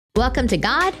Welcome to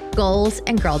God, Goals,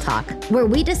 and Girl Talk, where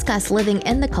we discuss living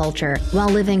in the culture while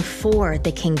living for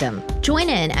the kingdom. Join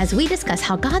in as we discuss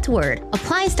how God's Word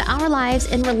applies to our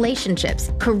lives in relationships,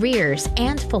 careers,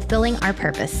 and fulfilling our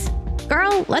purpose.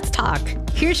 Girl, let's talk.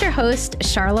 Here's your host,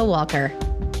 Charla Walker.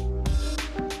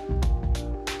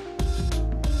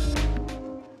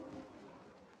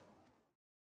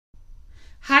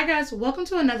 Hi guys, welcome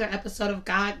to another episode of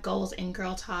God, Goals, and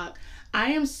Girl Talk.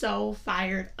 I am so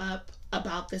fired up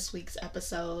about this week's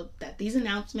episode that these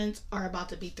announcements are about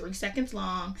to be 3 seconds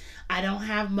long. I don't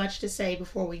have much to say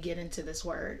before we get into this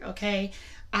word, okay?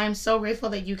 I'm so grateful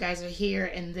that you guys are here,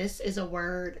 and this is a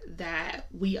word that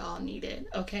we all needed,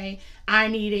 okay? I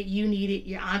need it, you need it,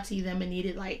 your auntie, them need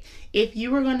it. Like, if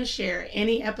you were going to share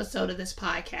any episode of this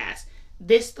podcast,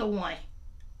 this the one,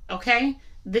 okay?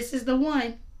 This is the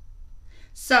one.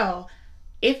 So,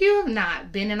 if you have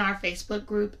not been in our Facebook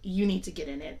group, you need to get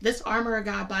in it. This Armor of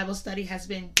God Bible study has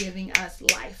been giving us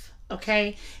life,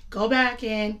 okay? Go back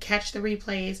and catch the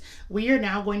replays. We are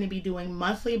now going to be doing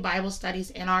monthly Bible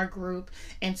studies in our group,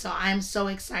 and so I'm so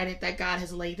excited that God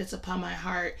has laid this upon my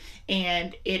heart,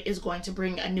 and it is going to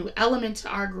bring a new element to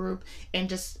our group and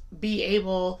just be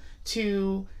able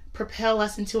to propel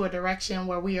us into a direction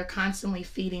where we are constantly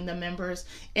feeding the members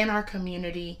in our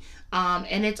community.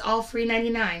 And it's all free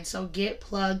 $99, so get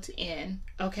plugged in,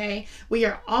 okay? We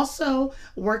are also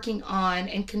working on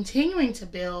and continuing to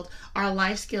build our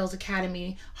Life Skills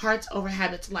Academy, Hearts Over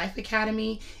Habits Life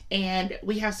Academy, and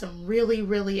we have some really,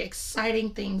 really exciting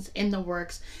things in the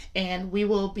works, and we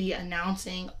will be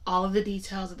announcing all of the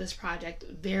details of this project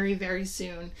very, very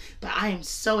soon, but I am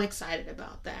so excited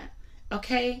about that,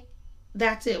 okay?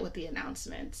 That's it with the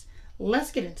announcements.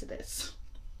 Let's get into this.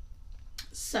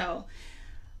 So,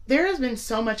 there has been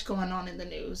so much going on in the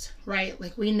news, right?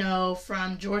 Like, we know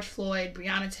from George Floyd,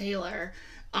 Breonna Taylor,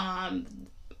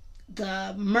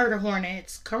 the murder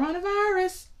hornets,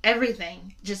 coronavirus,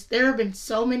 everything. Just, there have been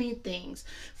so many things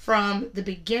from the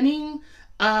beginning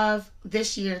of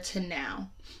this year to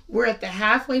now. We're at the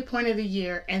halfway point of the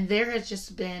year, and there has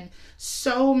just been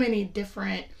so many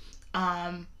different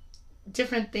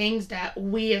things that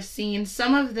we have seen.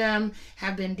 Some of them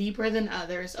have been deeper than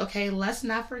others. Okay, let's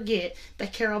not forget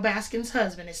that Carol Baskin's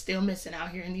husband is still missing out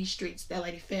here in these streets. That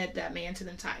lady fed that man to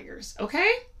them tigers.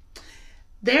 Okay,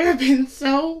 there have been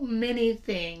so many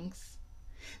things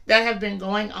that have been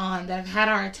going on that have had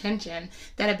our attention,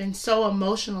 that have been so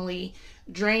emotionally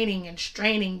draining and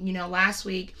straining. You know, last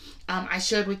week I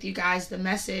shared with you guys the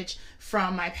message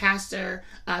from my pastor,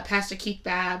 Pastor Keith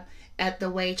Babb, at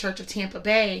the Way Church of Tampa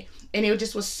Bay, and it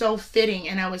just was so fitting,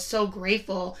 and I was so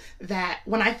grateful that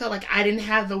when I felt like I didn't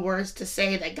have the words to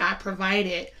say, that God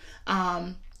provided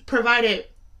a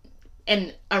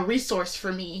resource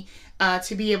for me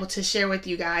to be able to share with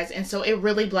you guys, and so it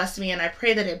really blessed me, and I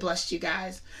pray that it blessed you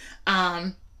guys.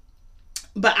 But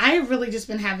I've really just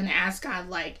been having to ask God,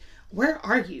 like, where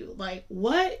are you? Like,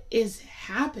 what is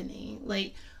happening?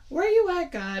 Like, where are you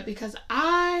at, God? Because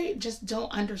I just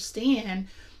don't understand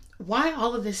why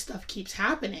all of this stuff keeps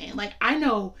happening. Like, I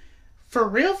know for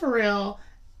real,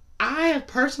 I have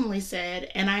personally said,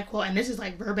 and I quote, and this is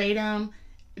like verbatim,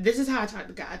 this is how I talk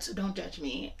to God, so don't judge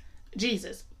me.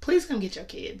 Jesus, please come get your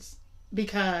kids,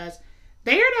 because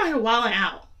they are down here wilding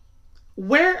out.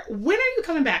 When are you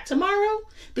coming back? Tomorrow?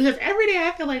 Because every day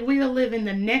I feel like we are living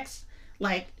the next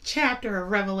chapter of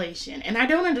Revelation, and I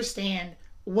don't understand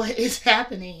what is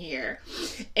happening here.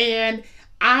 And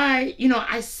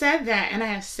I said that, and I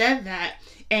have said that,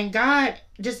 and God,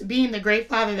 just being the great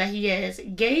Father that He is,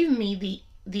 gave me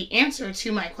the answer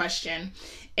to my question,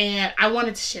 and I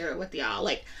wanted to share it with y'all.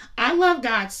 Like, I love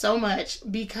God so much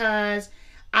because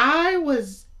I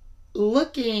was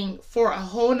looking for a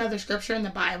whole nother scripture in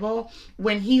the Bible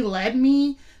when He led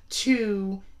me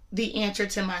to the answer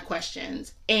to my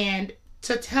questions, and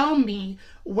to tell me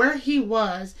where He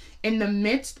was in the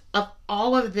midst of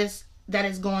all of this that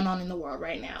is going on in the world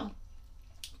right now.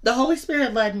 The Holy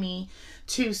Spirit led me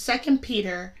to 2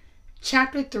 Peter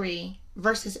chapter 3,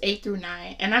 verses 8 through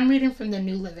 9, and I'm reading from the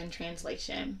New Living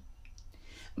Translation.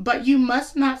 But you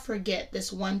must not forget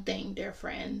this one thing, dear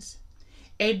friends.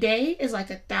 A day is like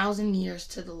 1,000 years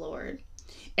to the Lord,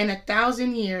 and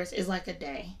 1,000 years is like a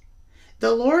day.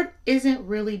 The Lord isn't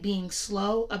really being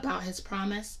slow about His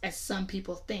promise, as some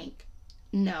people think.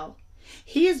 No,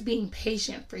 He is being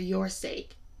patient for your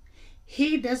sake.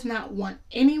 He does not want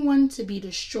anyone to be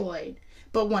destroyed,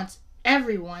 but wants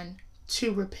everyone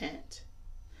to repent.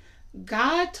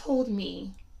 God told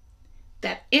me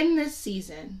that in this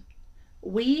season,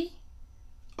 we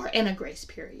are in a grace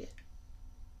period.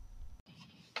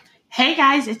 Hey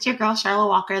guys, it's your girl Charlotte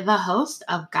Walker, the host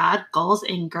of God, Goals,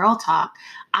 and Girl Talk.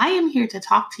 I am here to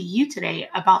talk to you today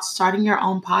about starting your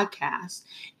own podcast.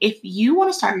 If you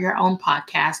want to start your own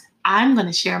podcast, I'm going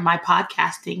to share my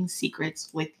podcasting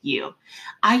secrets with you.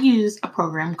 I use a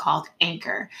program called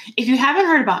Anchor. If you haven't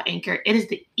heard about Anchor, it is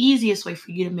the easiest way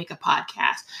for you to make a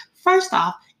podcast. First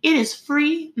off, it is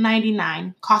free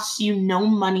 99, costs you no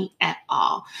money at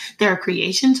all. There are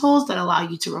creation tools that allow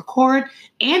you to record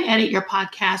and edit your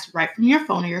podcast right from your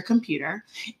phone or your computer.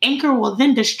 Anchor will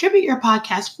then distribute your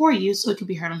podcast for you so it can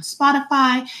be heard on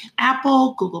Spotify,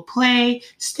 Apple, Google Play,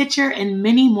 Stitcher, and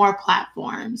many more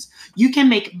platforms. You can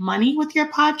make money with your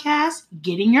podcast,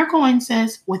 getting your coins,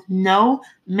 sis, with no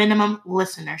minimum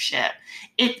listenership.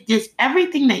 It is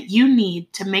everything that you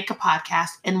need to make a podcast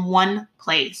in one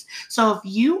place. So if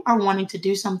you are wanting to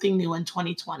do something new in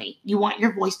 2020, you want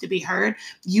your voice to be heard,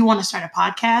 you want to start a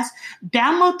podcast,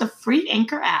 download the free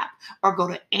Anchor app or go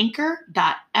to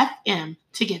anchor.fm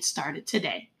to get started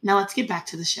today. Now let's get back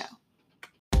to the show.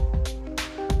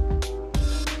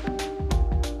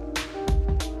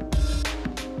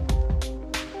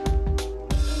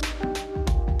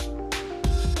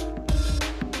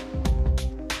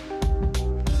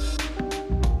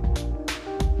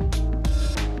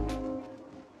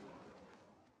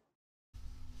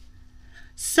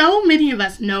 So many of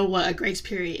us know what a grace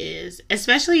period is,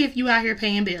 especially if you out here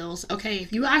paying bills. Okay,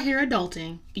 if you out here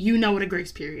adulting, you know what a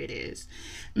grace period is.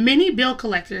 Many bill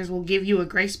collectors will give you a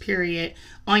grace period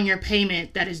on your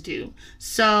payment that is due.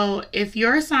 So if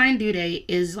your assigned due date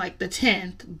is like the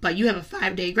 10th, but you have a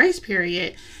 5-day grace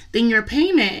period, then your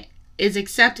payment is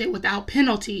accepted without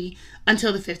penalty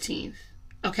until the 15th.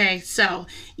 Okay, so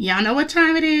y'all know what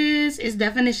time it is. It's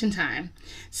definition time.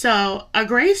 So a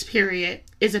grace period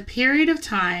is a period of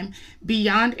time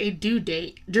beyond a due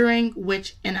date during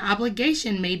which an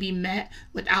obligation may be met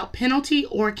without penalty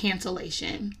or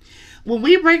cancellation. When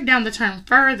we break down the term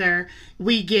further,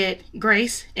 we get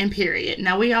grace and period.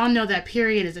 Now, we all know that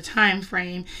period is a time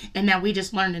frame, and that we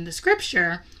just learned in the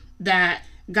scripture that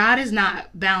God is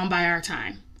not bound by our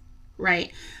time,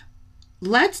 right?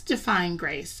 Let's define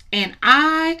grace. And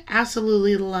I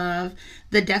absolutely love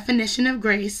the definition of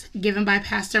grace given by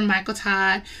Pastor Michael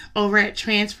Todd over at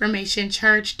Transformation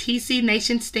Church. TC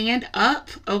Nation, stand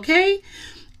up, okay?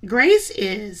 Grace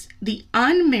is the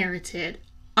unmerited,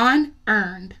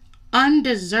 unearned,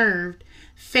 undeserved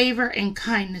favor and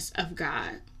kindness of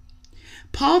God.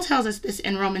 Paul tells us this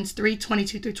in Romans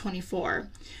 3:22-24.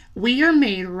 We are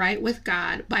made right with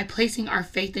God by placing our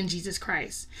faith in Jesus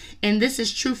Christ. And this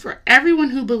is true for everyone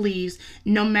who believes,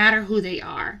 no matter who they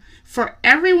are. For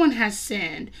everyone has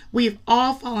sinned. We have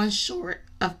all fallen short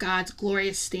of God's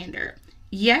glorious standard.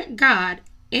 Yet God,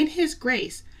 in his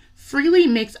grace, freely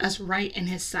makes us right in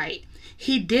his sight.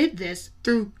 He did this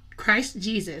through Christ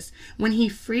Jesus when he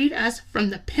freed us from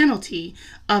the penalty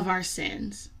of our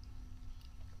sins.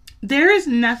 There is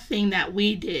nothing that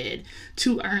we did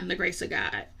to earn the grace of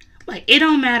God. Like, it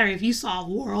don't matter if you solve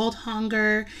world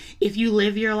hunger, if you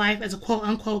live your life as a quote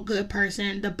unquote good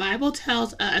person. The Bible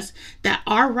tells us that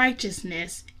our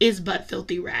righteousness is but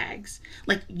filthy rags.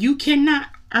 Like, you cannot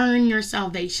earn your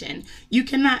salvation. You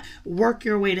cannot work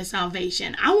your way to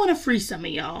salvation. I want to free some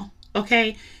of y'all,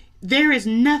 okay? There is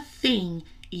nothing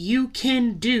you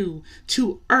can do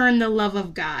to earn the love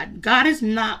of God. God is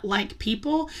not like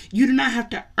people. You do not have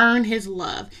to earn his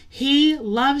love. He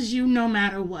loves you no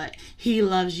matter what. He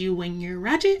loves you when you're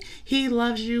ratchet. He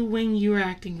loves you when you're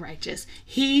acting righteous.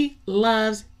 He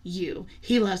loves you.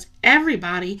 He loves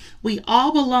everybody. We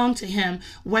all belong to him,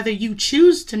 whether you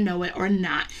choose to know it or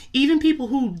not. Even people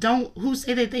who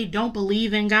say that they don't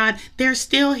believe in God, they're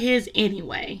still his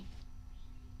anyway.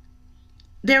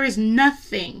 There is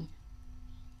nothing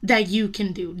that you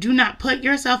can do. Do not put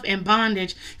yourself in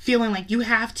bondage feeling like you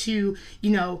have to,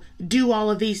 do all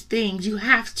of these things. You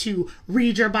have to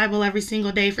read your Bible every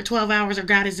single day for 12 hours or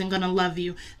God isn't going to love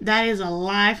you. That is a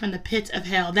lie from the pits of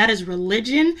hell. That is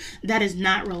religion. That is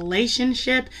not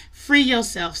relationship. Free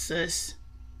yourself, sis.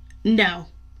 No.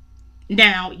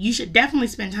 Now, you should definitely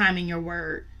spend time in your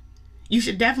word. You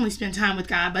should definitely spend time with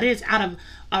God, but it's out of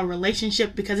a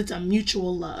relationship because it's a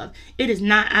mutual love. It is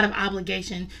not out of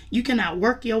obligation. You cannot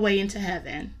work your way into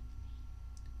heaven.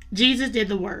 Jesus did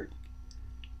the work.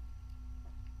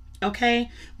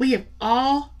 Okay? We have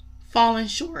all fallen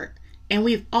short and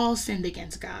we've all sinned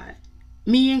against God,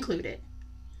 me included.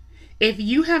 If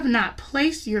you have not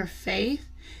placed your faith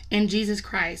in Jesus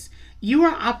Christ, you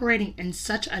are operating in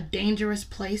such a dangerous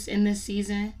place in this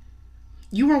season.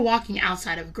 You are walking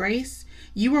outside of grace.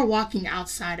 You are walking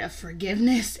outside of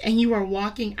forgiveness, and you are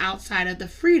walking outside of the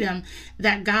freedom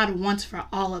that God wants for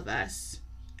all of us,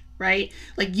 right?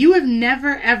 Like, you have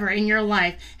never, ever in your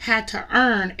life had to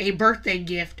earn a birthday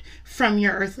gift from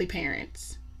your earthly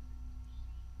parents.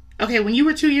 Okay, when you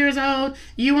were 2 years old,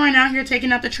 you weren't out here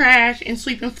taking out the trash and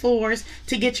sweeping floors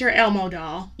to get your Elmo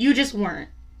doll. You just weren't.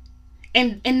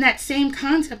 And that same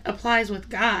concept applies with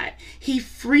God. He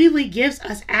freely gives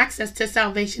us access to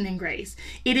salvation and grace.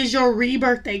 It is your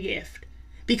rebirthday gift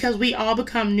because we all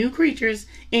become new creatures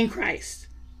in Christ.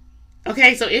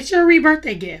 Okay, so it's your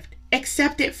rebirthday gift.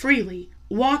 Accept it freely.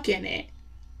 Walk in it.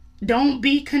 Don't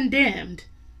be condemned.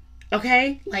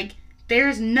 Okay? Like,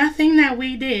 there's nothing that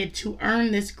we did to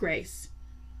earn this grace.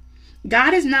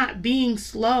 God is not being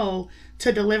slow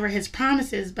to deliver his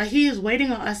promises, but he is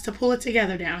waiting on us to pull it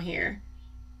together down here.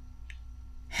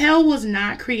 Hell was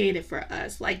not created for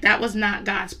us. Like, that was not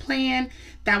God's plan.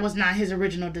 That was not his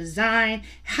original design.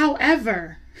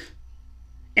 However,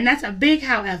 and that's a big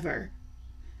however,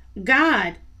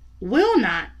 God will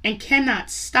not and cannot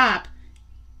stop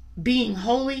being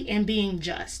holy and being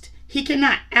just. He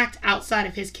cannot act outside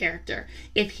of his character.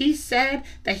 If he said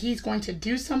that he's going to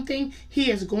do something,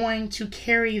 he is going to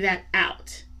carry that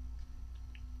out.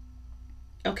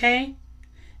 Okay?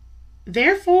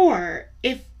 Therefore,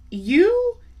 if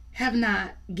you have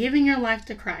not given your life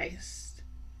to Christ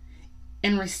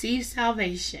and received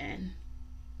salvation,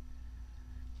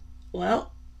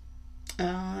 well,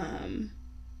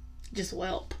 just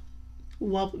whelp.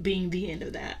 Whelp being the end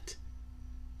of that.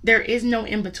 There is no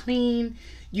in between.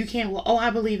 You can't, I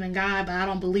believe in God, but I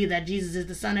don't believe that Jesus is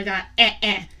the Son of God.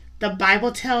 The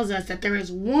Bible tells us that there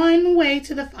is one way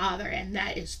to the Father, and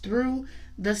that is through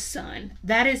the Son.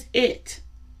 That is it.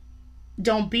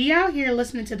 Don't be out here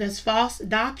listening to this false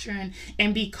doctrine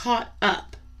and be caught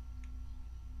up.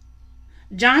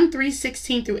 John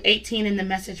 3:16 through 18 in the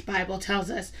Message Bible tells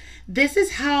us, this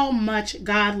is how much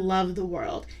God loved the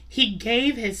world. He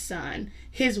gave his Son,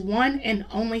 his one and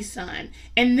only Son.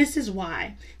 And this is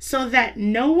why, so that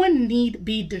no one need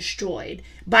be destroyed.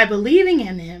 By believing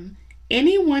in him,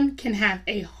 anyone can have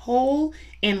a whole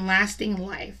and lasting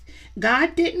life.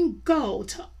 God didn't go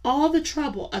to all the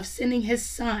trouble of sending his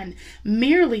Son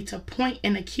merely to point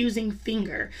an accusing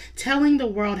finger, telling the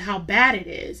world how bad it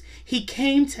is. He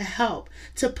came to help,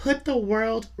 to put the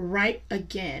world right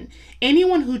again.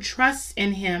 Anyone who trusts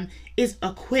in him is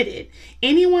acquitted.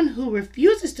 Anyone who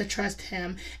refuses to trust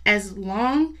him as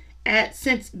long as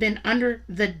since been under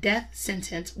the death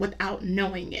sentence without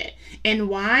knowing it. And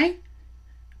why?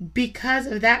 Because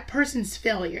of that person's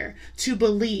failure to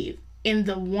believe in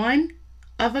the one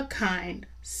of a kind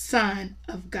Son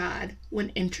of God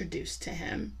when introduced to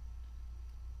him.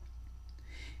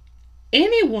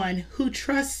 Anyone who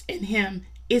trusts in him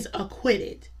is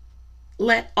acquitted,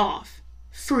 let off,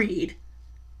 freed,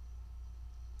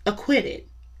 acquitted.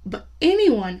 But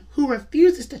anyone who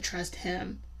refuses to trust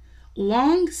him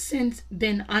long since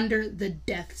been under the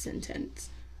death sentence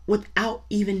without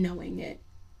even knowing it.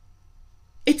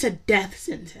 It's a death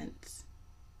sentence.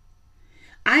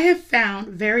 I have found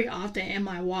very often in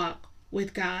my walk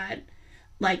with God,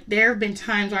 like, there have been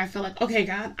times where I feel like, okay,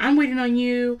 God, I'm waiting on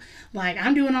you. Like,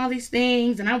 I'm doing all these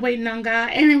things and I'm waiting on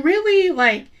God. And really,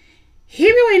 like, he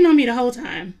be waiting on me the whole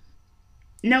time.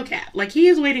 No cap. Like, he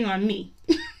is waiting on me.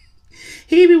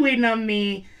 He be waiting on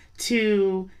me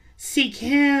to seek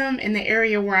him in the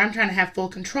area where I'm trying to have full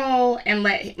control and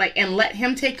let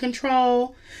him take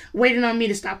control. Waiting on me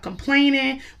to stop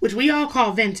complaining, which we all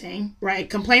call venting, right?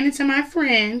 Complaining to my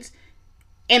friends,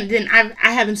 and then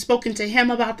I haven't spoken to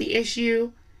him about the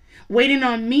issue. Waiting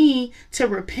on me to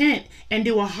repent and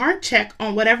do a heart check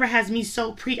on whatever has me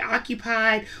so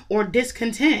preoccupied or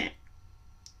discontent.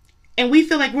 And we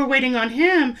feel like we're waiting on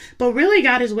him, but really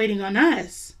God is waiting on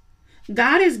us.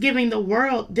 God is giving the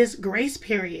world this grace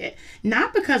period,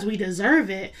 not because we deserve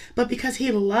it, but because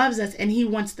he loves us and he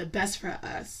wants the best for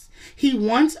us. He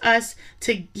wants us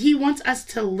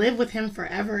to live with him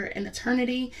forever in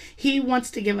eternity. He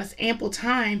wants to give us ample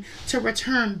time to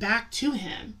return back to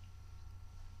him.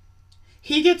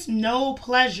 He gets no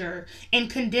pleasure in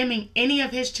condemning any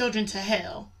of his children to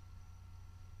hell.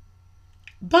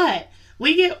 But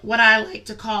we get what I like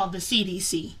to call the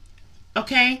CDC,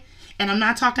 okay? And I'm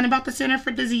not talking about the Center for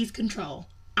Disease Control.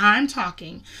 I'm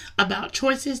talking about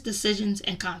choices, decisions,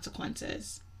 and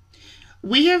consequences.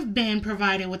 We have been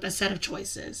provided with a set of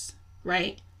choices,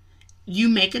 right? You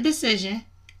make a decision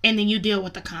and then you deal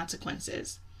with the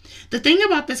consequences. The thing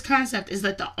about this concept is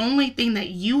that the only thing that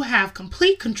you have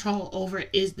complete control over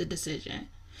is the decision.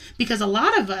 Because a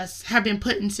lot of us have been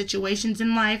put in situations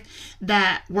in life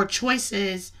that were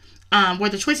choices, where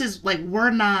the choices were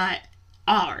not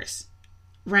ours,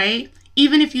 right?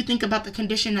 Even if you think about the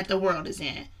condition that the world is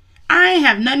in. I ain't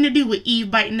have nothing to do with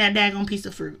Eve biting that daggone piece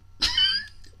of fruit.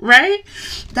 right?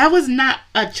 That was not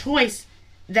a choice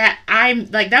that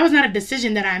that was not a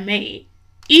decision that I made.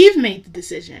 Eve made the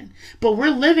decision, but we're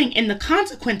living in the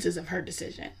consequences of her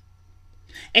decision.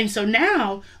 And so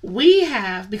now we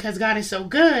have, because God is so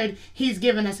good, he's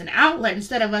given us an outlet.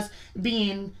 Instead of us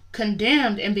being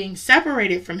condemned and being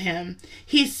separated from him,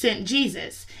 he sent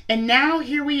Jesus. And now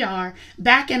here we are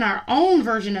back in our own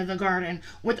version of the garden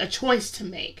with a choice to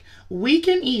make. We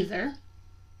can either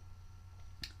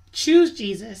choose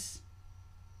Jesus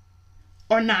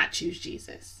or not choose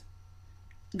Jesus.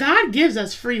 God gives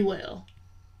us free will.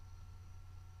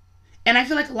 And I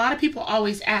feel like a lot of people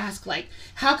always ask, like,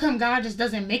 how come God just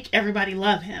doesn't make everybody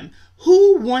love him?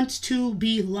 Who wants to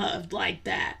be loved like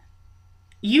that?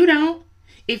 You don't.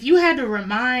 If you had to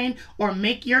remind or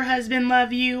make your husband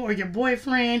love you, or your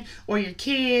boyfriend, or your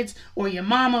kids, or your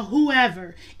mama,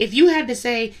 whoever, if you had to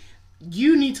say,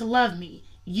 you need to love me,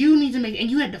 you need to make,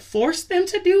 and you had to force them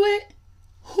to do it,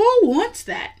 who wants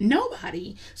that?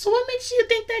 Nobody. So what makes you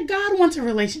think that God wants a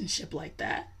relationship like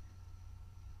that?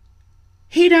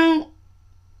 He don't.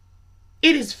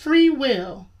 It is free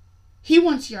will. He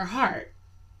wants your heart.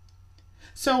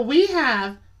 So we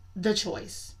have the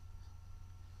choice.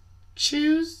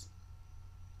 Choose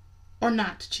or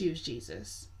not to choose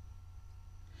Jesus.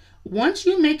 Once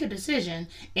you make a decision,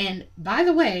 and by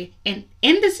the way, an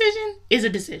indecision is a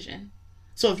decision.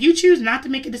 So if you choose not to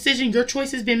make a decision, your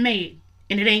choice has been made,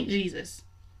 and it ain't Jesus.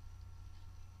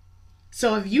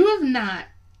 So if you have not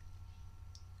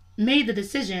made the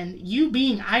decision, you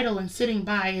being idle and sitting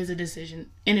by is a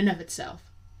decision in and of itself.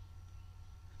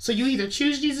 So you either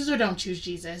choose Jesus or don't choose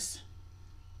Jesus.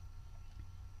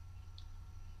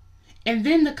 And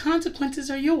then the consequences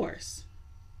are yours.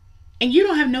 And you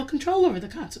don't have no control over the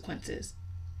consequences.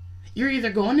 You're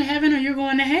either going to heaven or you're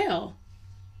going to hell.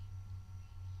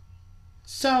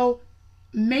 So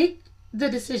make the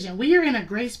decision. We are in a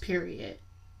grace period.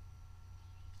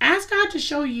 Ask God to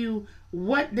show you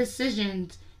what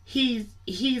decisions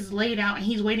he's laid out and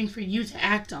he's waiting for you to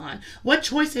act on. What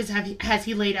choices has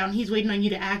he laid out and he's waiting on you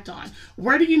to act on?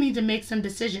 Where do you need to make some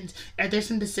decisions? Are there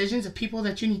some decisions of people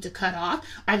that you need to cut off?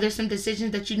 Are there some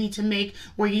decisions that you need to make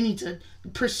where you need to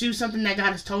pursue something that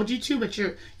God has told you to, but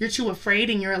you're too afraid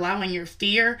and you're allowing your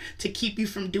fear to keep you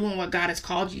from doing what God has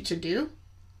called you to do?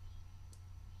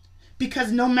 Because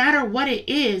no matter what it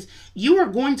is, you are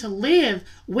going to live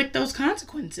with those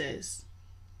consequences.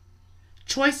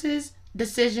 Choices,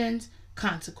 decisions,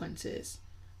 consequences.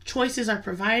 Choices are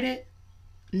provided,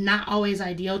 not always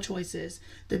ideal choices.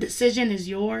 The decision is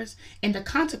yours, and the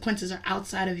consequences are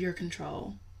outside of your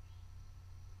control.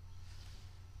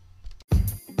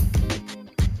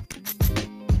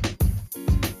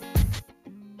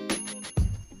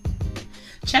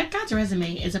 Check God's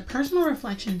Resume is a personal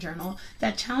reflection journal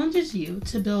that challenges you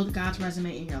to build God's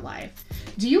resume in your life.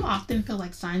 Do you often feel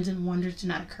like signs and wonders do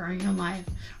not occur in your life?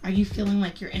 Are you feeling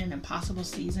like you're in an impossible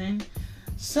season?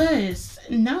 Sis,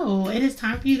 no, it is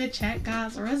time for you to check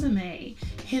God's resume.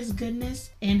 His goodness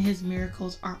and his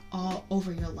miracles are all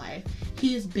over your life.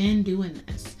 He has been doing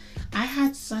this. I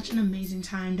had such an amazing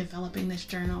time developing this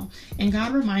journal, and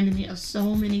God reminded me of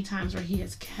so many times where he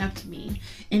has kept me.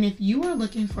 And if you are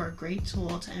looking for a great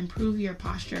tool to improve your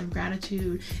posture of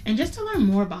gratitude and just to learn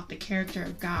more about the character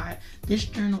of God, this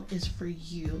journal is for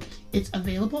you. It's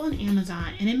available on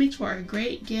Amazon, and it makes for a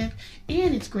great gift,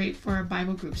 and it's great for a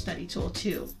Bible group study tool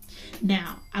too.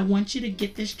 Now, I want you to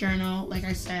get this journal. Like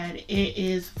I said, it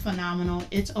is phenomenal.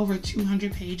 It's over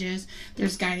 200 pages.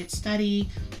 There's guided study.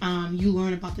 You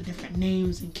learn about the different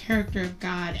names and character of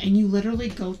God, and you literally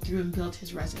go through and build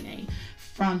his resume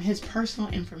from his personal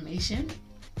information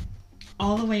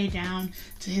all the way down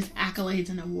to his accolades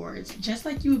and awards, just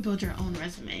like you would build your own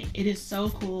resume. It is so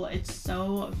cool. It's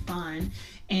so fun.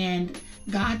 And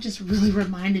God just really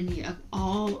reminded me of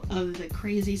all of the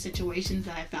crazy situations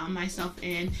that I found myself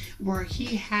in where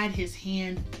he had his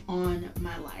hand on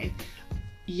my life.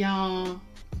 Y'all,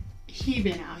 he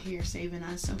been out here saving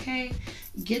us, okay?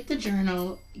 Get the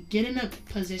journal, get in a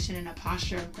position, in a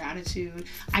posture of gratitude.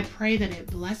 I pray that it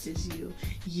blesses you.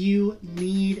 You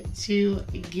need to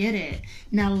get it.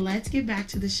 Now let's get back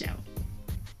to the show.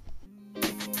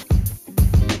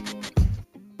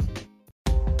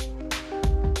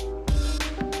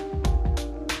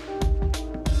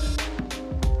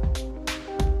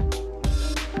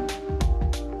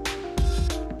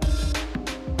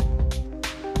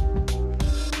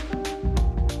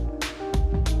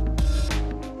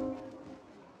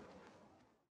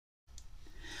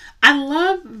 I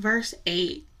love verse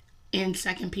 8 in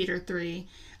 2 Peter 3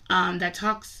 that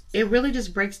talks, it really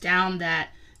just breaks down that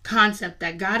concept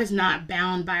that God is not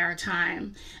bound by our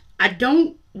time. I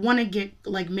don't want to get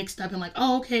like mixed up and like,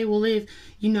 oh, okay, we'll live,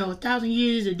 1,000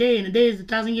 years a day and a day is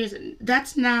 1,000 years.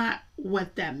 That's not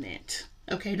what that meant.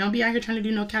 Okay, don't be out here trying to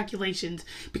do no calculations,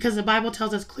 because the Bible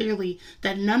tells us clearly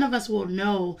that none of us will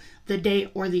know the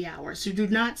day or the hour. So do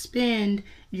not spend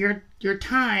your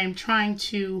time trying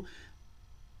to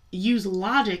use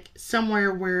logic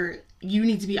somewhere where you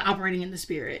need to be operating in the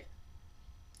spirit.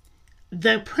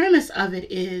 The premise of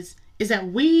it is that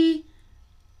we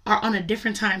are on a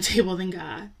different timetable than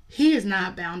God. He is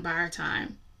not bound by our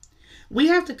time. We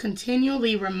have to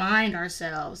continually remind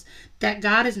ourselves that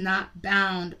God is not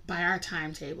bound by our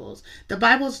timetables. The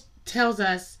Bible tells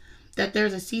us that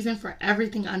there's a season for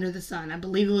everything under the sun. I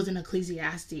believe it was in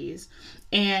Ecclesiastes.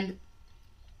 And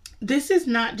this is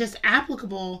not just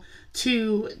applicable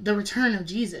to the return of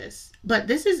Jesus, but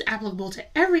this is applicable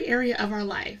to every area of our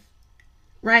life,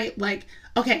 right? Like,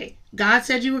 okay, God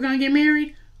said you were going to get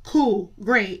married. Cool,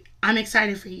 great. I'm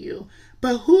excited for you.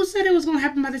 But who said it was going to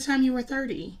happen by the time you were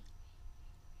 30?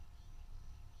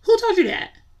 Who told you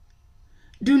that?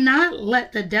 Do not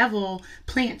let the devil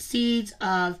plant seeds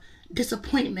of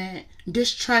disappointment,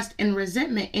 distrust, and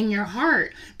resentment in your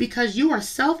heart, because you are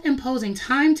self-imposing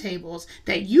timetables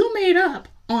that you made up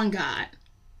on God.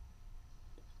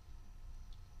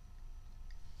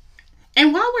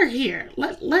 And while we're here,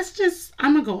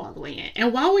 I'm going to go all the way in.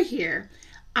 And while we're here,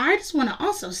 I just want to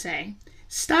also say,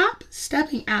 stop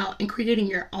stepping out and creating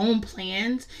your own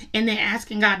plans and then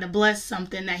asking God to bless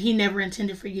something that he never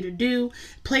intended for you to do,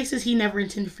 places he never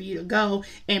intended for you to go,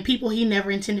 and people he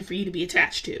never intended for you to be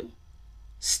attached to.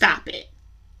 Stop it.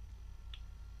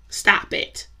 Stop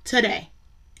it today.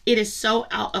 It is so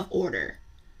out of order.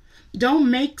 Don't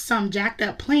make some jacked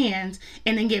up plans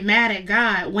and then get mad at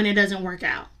God when it doesn't work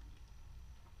out.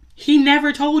 He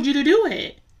never told you to do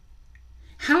it.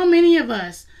 How many of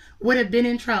us would have been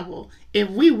in trouble if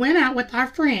we went out with our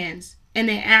friends and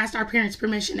then asked our parents'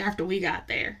 permission after we got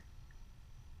there?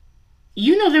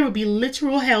 There would be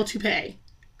literal hell to pay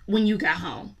when you got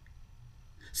home.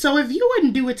 So if you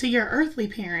wouldn't do it to your earthly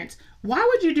parents, why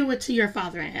would you do it to your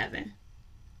Father in heaven?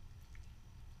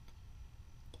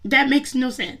 That makes no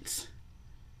sense.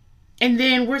 And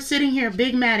then we're sitting here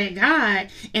big mad at God,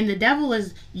 and the devil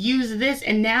has used this,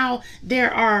 and now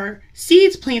there are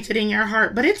seeds planted in your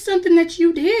heart, but it's something that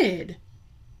you did.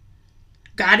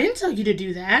 God didn't tell you to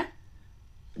do that.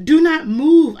 Do not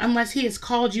move unless he has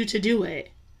called you to do it.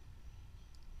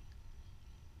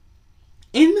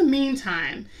 In the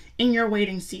meantime, in your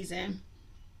waiting season,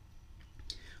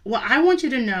 what I want you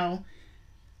to know,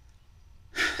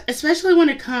 especially when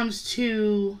it comes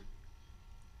to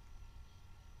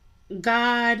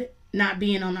God not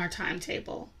being on our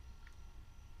timetable,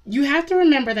 you have to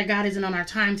remember that God isn't on our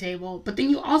timetable, but then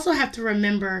you also have to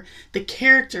remember the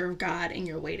character of God in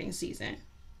your waiting season.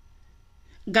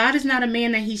 God is not a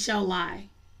man that he shall lie.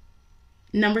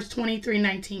 Numbers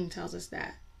 23:19 tells us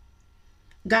that.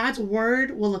 God's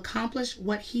word will accomplish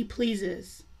what he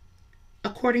pleases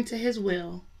according to his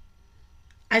will.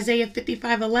 Isaiah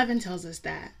 55:11 tells us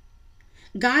that.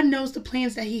 God knows the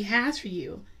plans that he has for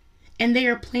you, and they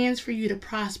are plans for you to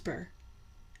prosper.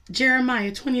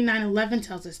 Jeremiah 29:11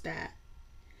 tells us that.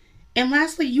 And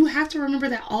lastly, you have to remember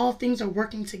that all things are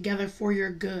working together for your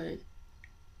good.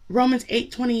 Romans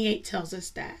 8:28 tells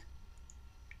us that.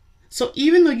 So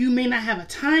even though you may not have a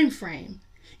time frame,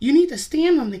 you need to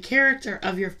stand on the character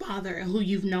of your Father and who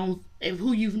you've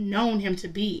known him to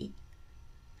be.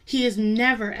 He has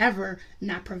never, ever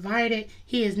not provided.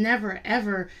 He has never,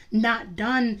 ever not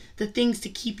done the things to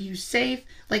keep you safe.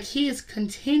 Like, he has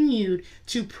continued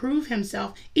to prove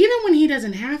himself, even when he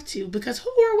doesn't have to, because who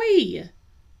are we?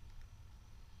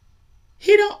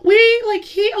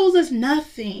 He owes us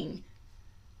nothing.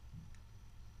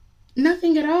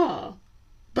 Nothing at all.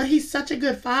 But he's such a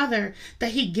good Father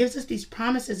that he gives us these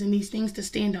promises and these things to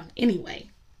stand on anyway.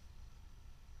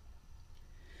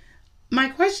 My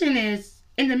question is,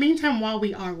 in the meantime, while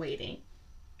we are waiting,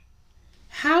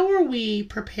 how are we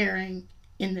preparing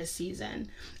in this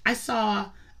season? I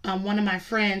saw one of my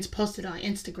friends posted on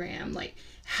Instagram, like,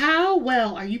 how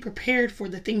well are you prepared for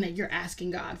the thing that you're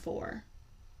asking God for?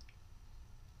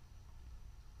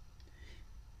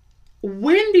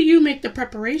 When do you make the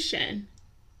preparation?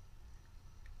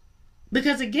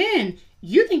 Because again,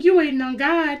 you think you're waiting on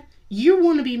God, you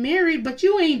want to be married, but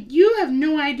you have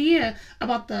no idea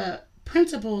about the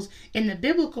principles and the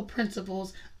biblical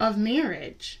principles of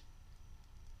marriage.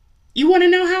 You want to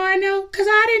know how I know? Because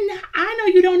I know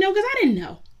you don't know because I didn't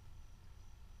know.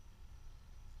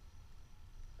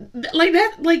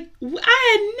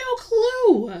 I had no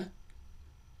clue.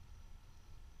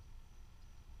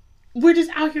 We're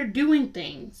just out here doing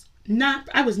things.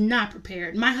 I was not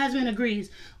prepared. My husband agrees.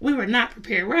 We were not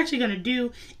prepared. We're actually going to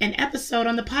do an episode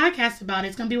on the podcast about it.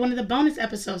 It's going to be one of the bonus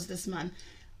episodes this month.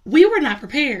 We were not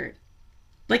prepared.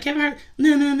 Like Kevin Hart,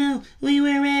 no, we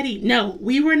weren't ready. No,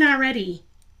 we were not ready.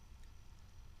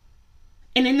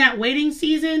 And in that waiting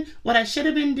season, what I should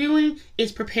have been doing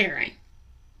is preparing.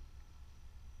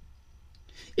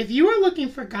 If you are looking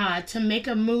for God to make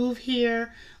a move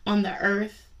here on the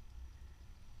earth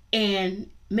and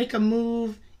make a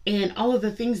move in all of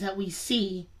the things that we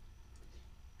see,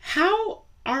 how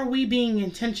are we being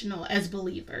intentional as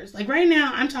believers? Like right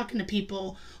now, I'm talking to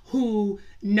people who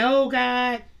know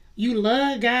God, you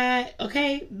love God,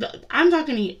 okay? I'm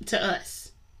talking to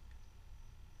us.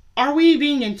 Are we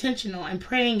being intentional and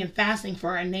praying and fasting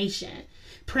for our nation?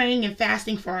 Praying and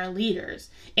fasting for our leaders?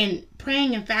 And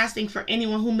praying and fasting for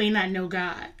anyone who may not know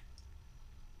God?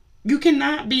 You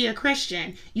cannot be a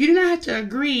Christian. You do not have to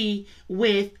agree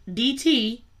with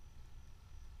DT,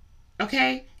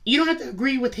 okay? You don't have to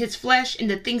agree with his flesh and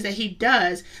the things that he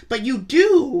does, but you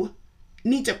do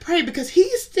need to pray because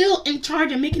he's still in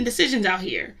charge of making decisions out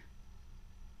here.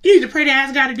 You need to pray to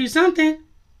ask God to do something.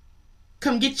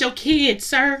 Come get your kids,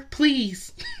 sir,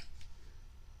 please.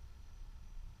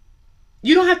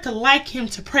 You don't have to like him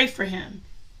to pray for him,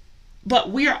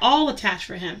 but we are all attached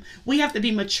for him. We have to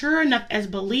be mature enough as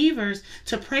believers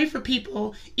to pray for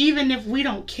people, even if we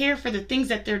don't care for the things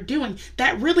that they're doing.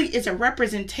 That really is a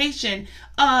representation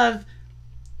of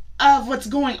what's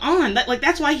going on.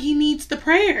 That's why he needs the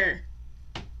prayer.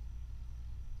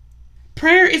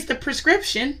 Prayer is the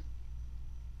prescription.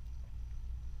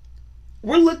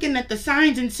 We're looking at the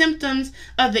signs and symptoms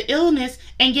of the illness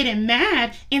and getting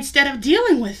mad instead of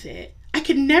dealing with it. I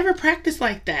could never practice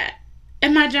like that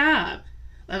at my job.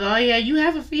 Like, oh yeah, you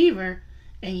have a fever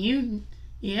and your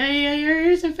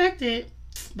ear's infected,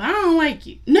 but I don't like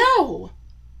you. No.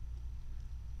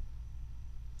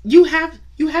 You have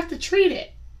to treat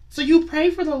it. So you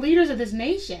pray for the leaders of this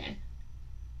nation.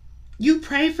 You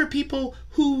pray for people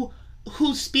who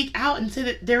speak out and say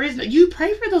that there is no, you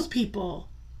pray for those people.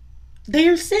 They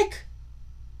are sick.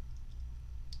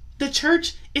 The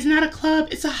church is not a club,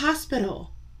 it's a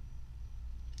hospital.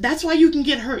 That's why you can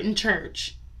get hurt in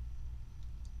church.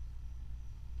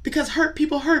 Because hurt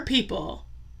people.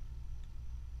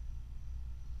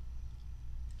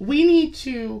 We need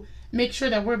to make sure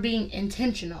that we're being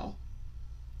intentional.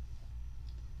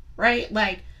 Right?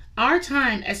 Like, our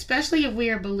time, especially if we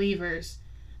are believers,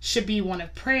 should be one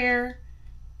of prayer,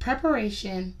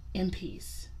 preparation, and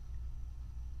peace.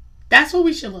 That's what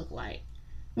we should look like.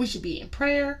 We should be in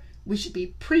prayer, we should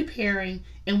be preparing,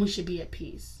 and we should be at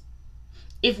peace.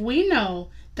 If we know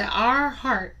that our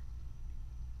heart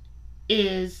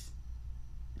is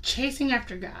chasing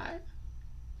after God,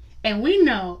 and we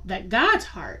know that God's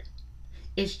heart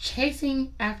is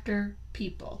chasing after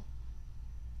people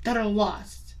that are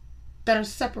lost, that are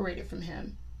separated from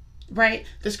him, right?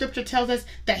 The scripture tells us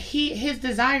that his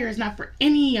desire is not for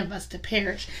any of us to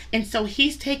perish. And so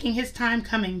he's taking his time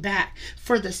coming back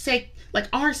for the sake, like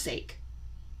our sake.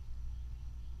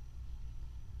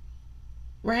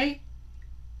 Right?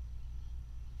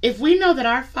 If we know that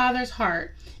our Father's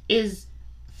heart is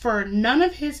for none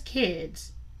of his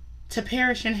kids to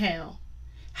perish in hell,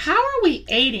 how are we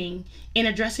aiding in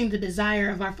addressing the desire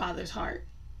of our Father's heart?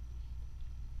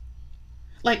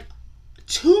 Like,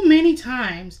 too many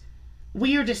times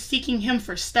we are just seeking him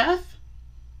for stuff.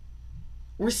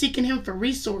 We're seeking him for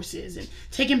resources and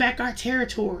taking back our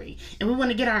territory, and we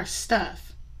want to get our stuff.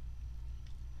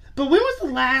 But when was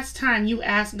the last time you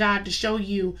asked God to show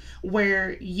you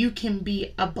where you can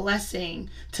be a blessing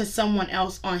to someone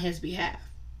else on his behalf?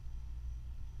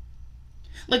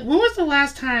 Like, when was the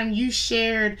last time you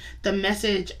shared the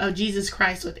message of Jesus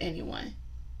Christ with anyone?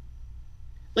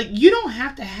 Like, you don't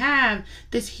have to have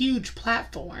this huge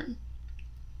platform.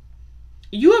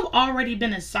 You have already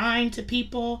been assigned to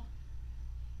people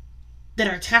that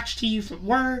are attached to you from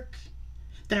work,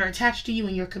 that are attached to you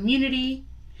in your community,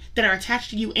 that are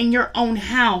attached to you in your own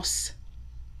house.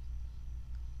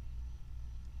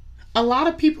 A lot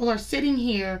of people are sitting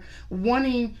here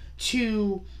wanting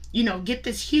to, get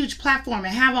this huge platform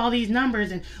and have all these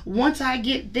numbers. And once I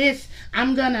get this,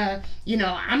 I'm gonna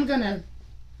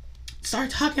start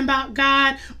talking about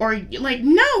God. Or like,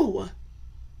 no.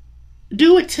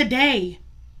 Do it today.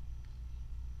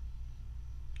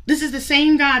 This is the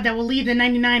same God that will leave the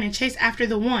 99 and chase after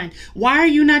the one. Why are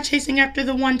you not chasing after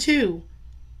the one too?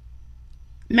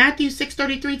 Matthew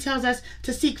 6:33 tells us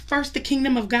to seek first the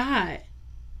kingdom of God.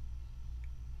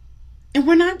 And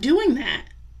we're not doing that.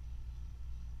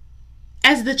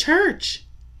 As the church,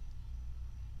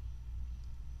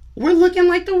 we're looking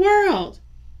like the world.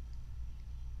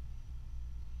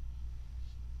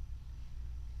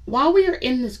 while we are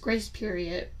in this grace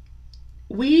period,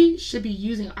 we should be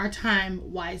using our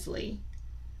time wisely.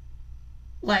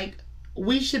 Like,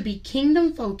 we should be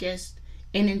kingdom focused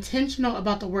and intentional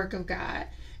about the work of God.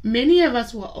 Many of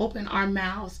us will open our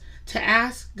mouths to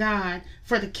ask God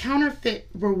for the counterfeit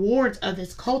rewards of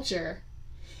this culture,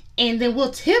 and then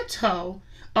we'll tiptoe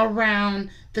around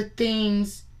the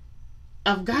things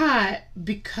of God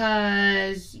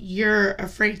because you're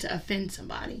afraid to offend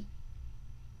somebody.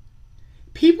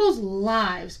 People's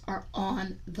lives are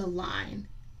on the line,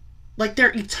 like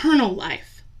their eternal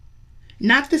life,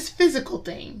 not this physical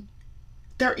thing,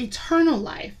 their eternal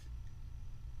life.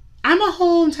 I'm a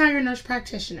whole entire nurse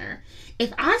practitioner.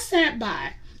 If I sat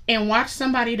by and watched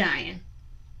somebody dying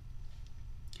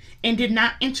and did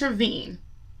not intervene,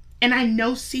 and I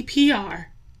know CPR,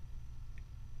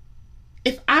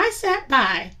 if I sat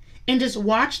by and just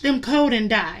watched them code and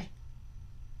die,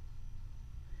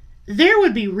 there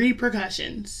would be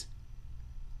repercussions.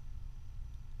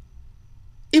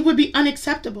 It would be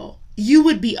unacceptable. You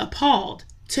would be appalled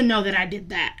to know that I did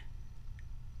that.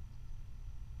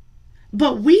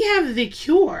 But we have the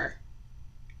cure.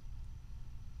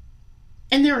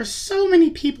 And there are so many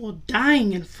people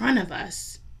dying in front of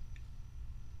us.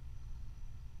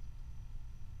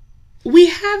 We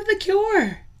have the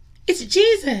cure. It's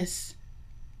Jesus.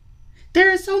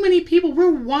 There are so many people,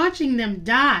 we're watching them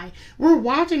die. We're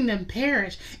watching them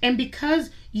perish. And because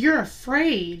you're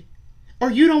afraid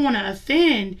or you don't want to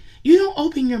offend, you don't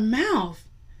open your mouth.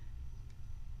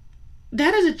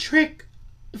 That is a trick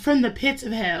from the pits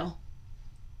of hell.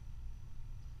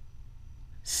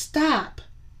 Stop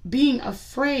being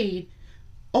afraid.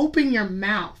 Open your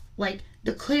mouth. Like,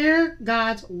 declare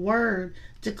God's word.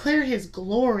 Declare his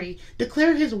glory.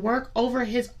 Declare his work over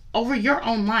your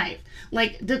own life.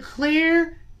 Like,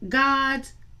 declare God.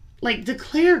 Like,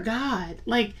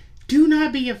 do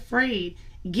not be afraid.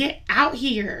 Get out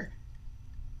here.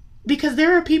 Because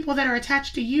there are people that are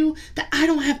attached to you that I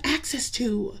don't have access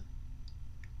to.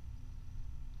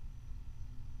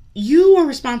 You are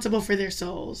responsible for their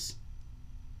souls.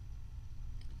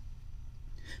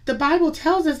 The Bible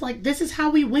tells us, like, this is how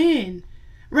we win.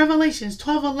 Revelations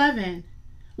 12:11.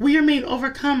 We are made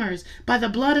overcomers by the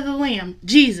blood of the Lamb.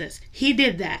 Jesus, he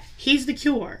did that. He's the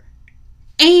cure.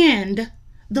 And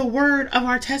the word of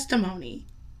our testimony.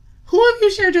 Who have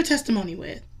you shared your testimony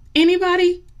with?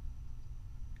 Anybody?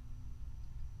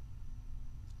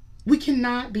 We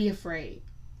cannot be afraid.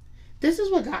 This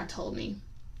is what God told me.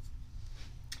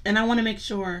 And I want to make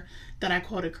sure that I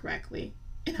quote it correctly.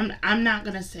 And I'm not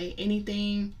going to say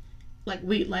anything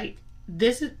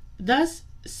thus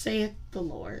saith the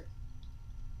Lord.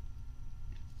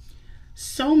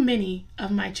 So many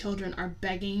of my children are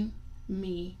begging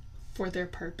me for their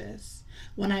purpose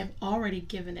when I've already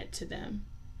given it to them.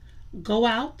 Go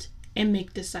out and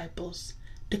make disciples.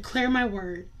 Declare my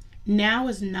word. Now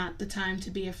is not the time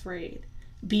to be afraid.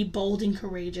 Be bold and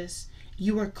courageous.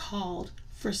 You are called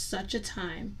for such a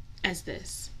time as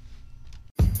this.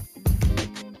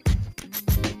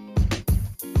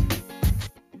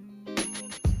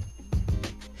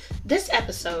 This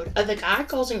episode of the God,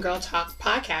 Goals, and Girl Talk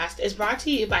podcast is brought to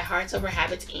you by Hearts Over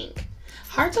Habits, Inc.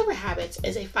 Hearts Over Habits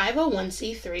is a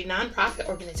 501c3 nonprofit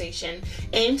organization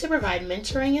aimed to provide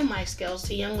mentoring and life skills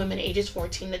to young women ages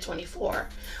 14 to 24.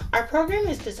 Our program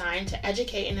is designed to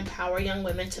educate and empower young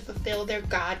women to fulfill their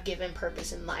God-given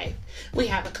purpose in life. We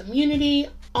have a community,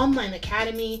 online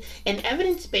academy, and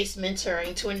evidence-based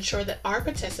mentoring to ensure that our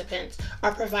participants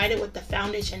are provided with the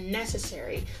foundation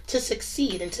necessary to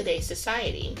succeed in today's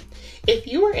society. If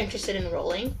you are interested in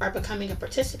enrolling or becoming a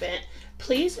participant,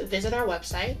 please visit our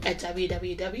website at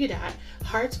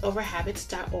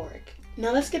www.heartsoverhabits.org.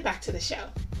 Now let's get back to the show.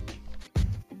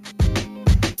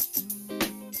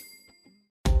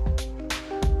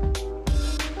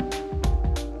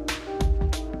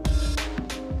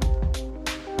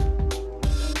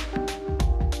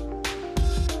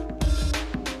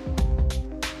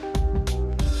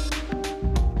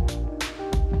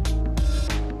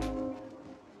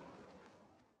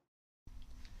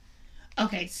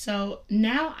 Okay, so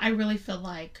now I really feel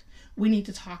like we need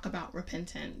to talk about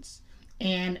repentance.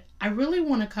 And I really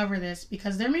want to cover this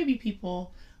because there may be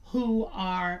people who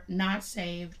are not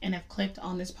saved and have clicked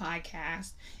on this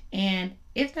podcast. And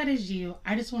if that is you,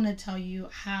 I just want to tell you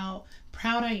how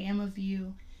proud I am of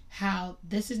you, how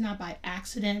this is not by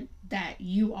accident that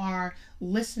you are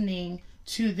listening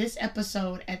to this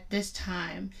episode at this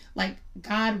time. Like,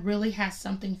 God really has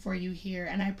something for you here.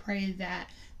 And I pray that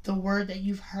the word that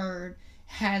you've heard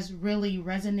has really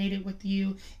resonated with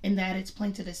you and that it's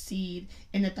planted a seed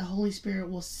and that the Holy Spirit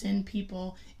will send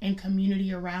people and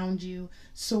community around you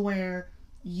so where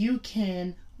you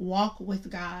can walk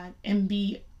with God and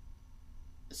be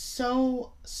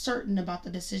so certain about the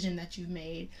decision that you've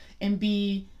made and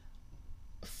be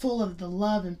full of the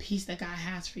love and peace that God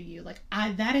has for you. Like,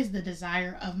 that is the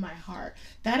desire of my heart.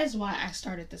 That is why I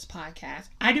started this podcast.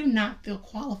 I do not feel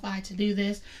qualified to do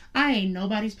this. I ain't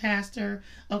nobody's pastor,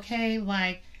 okay?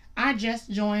 Like, I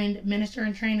just joined minister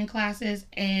and training classes,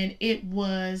 and it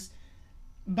was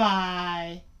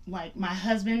by, like, my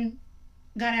husband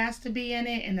got asked to be in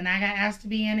it, and then I got asked to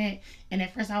be in it, and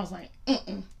at first I was like,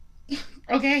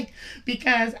 okay,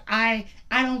 because I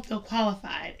don't feel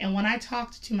qualified. And when I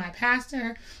talked to my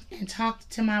pastor and talked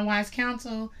to my wise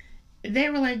counsel, they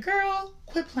were like, girl,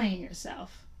 quit playing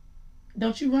yourself.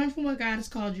 Don't you run from what God has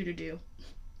called you to do.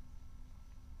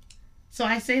 So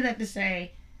I say that to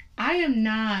say, I am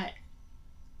not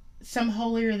some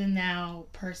holier than thou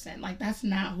person. Like, that's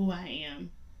not who I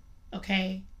am.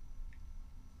 Okay?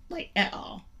 Like, at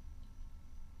all.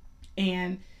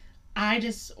 And I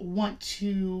just want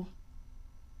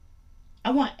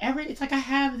it's like I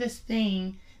have this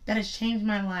thing that has changed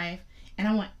my life, and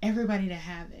I want everybody to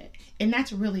have it. And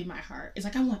that's really my heart. It's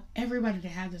like I want everybody to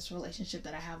have this relationship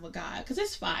that I have with God, because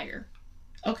it's fire.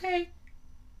 Okay?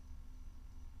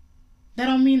 That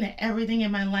don't mean that everything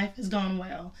in my life has gone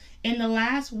well. In the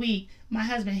last week, my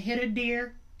husband hit a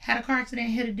deer, had a car accident,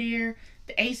 hit a deer.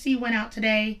 The AC went out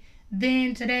today.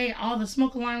 Then today, all the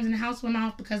smoke alarms in the house went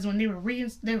off because when they were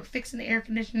fixing the air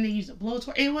conditioning, they used a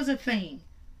blowtorch. It was a thing.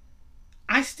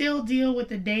 I still deal with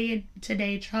the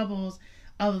day-to-day troubles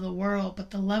of the world,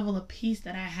 but the level of peace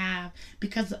that I have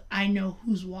because I know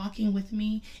who's walking with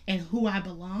me and who I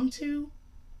belong to,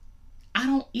 I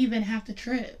don't even have to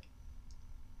trip.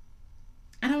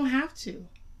 I don't have to.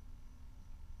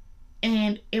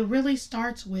 And it really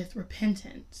starts with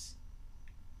repentance.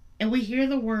 And we hear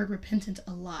the word repentance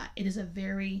a lot. It is a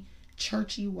very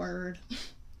churchy word.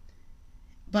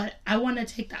 But I want to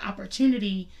take the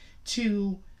opportunity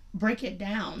to break it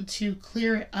down, to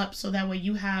clear it up so that way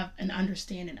you have an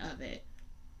understanding of it.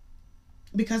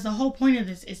 Because the whole point of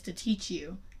this is to teach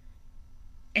you.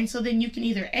 And so then you can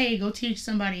either A, go teach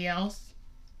somebody else,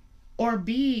 or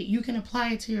B, you can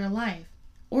apply it to your life,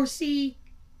 or C,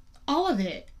 all of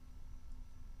it.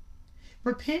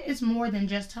 Repent is more than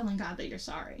just telling God that you're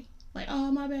sorry. Like,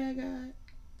 oh, my bad, God.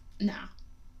 Nah.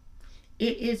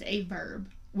 It is a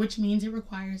verb, which means it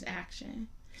requires action.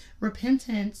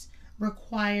 Repentance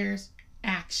requires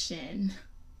action.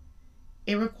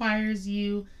 It requires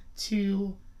you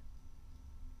to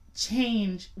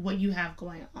change what you have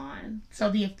going on. So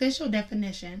the official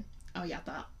definition, y'all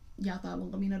thought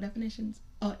wasn't gonna be no definitions?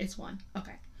 Oh, it's one.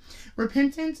 Okay.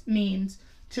 Repentance means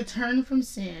to turn from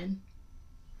sin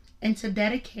and to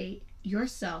dedicate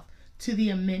yourself to the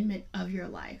amendment of your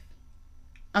life.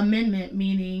 Amendment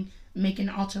meaning making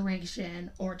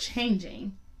alteration or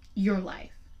changing your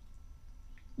life.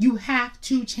 You have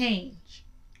to change.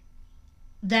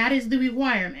 That is the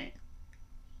requirement.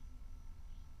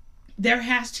 There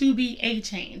has to be a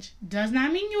change. Does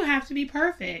not mean you have to be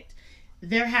perfect.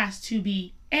 There has to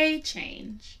be a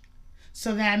change.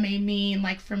 So that may mean,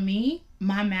 like for me,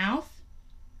 my mouth.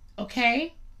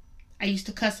 Okay? I used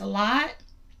to cuss a lot.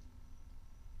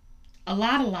 A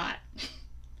lot.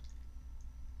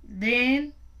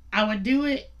 Then I would do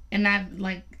it and I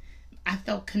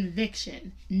felt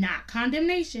conviction, not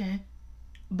condemnation,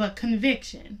 but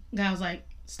conviction. God was like,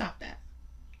 stop that.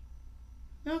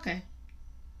 Okay.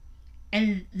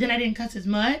 And then I didn't cuss as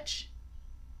much.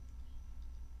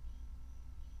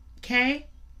 Okay.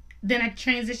 Then I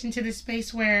transitioned to this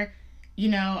space where,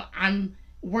 I'm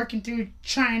working through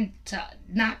trying to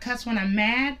not cuss when I'm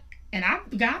mad. And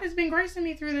God has been gracing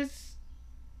me through this.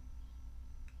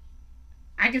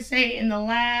 I can say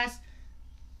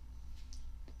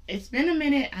it's been a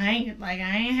minute.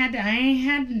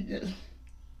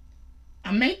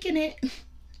 I'm making it.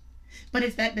 But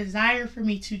it's that desire for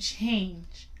me to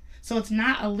change. So it's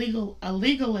not a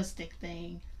legalistic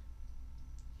thing.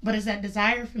 But it's that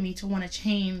desire for me to want to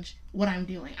change what I'm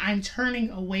doing. I'm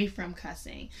turning away from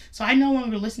cussing. So I no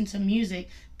longer listen to music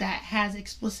that has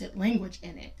explicit language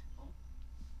in it.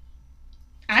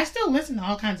 I still listen to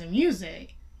all kinds of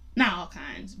music. Not all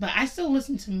kinds, but I still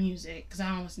listen to music because I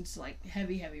don't listen to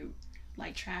heavy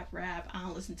trap rap. I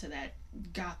don't listen to that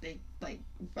gothic, I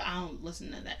don't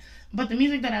listen to that. But the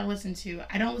music that I listen to,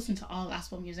 I don't listen to all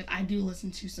gospel music. I do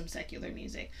listen to some secular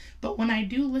music. But when I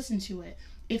do listen to it,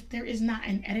 if there is not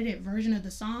an edited version of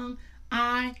the song,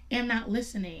 I am not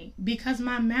listening because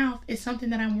my mouth is something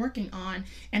that I'm working on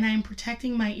and I'm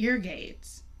protecting my ear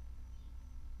gates.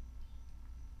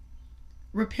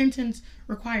 Repentance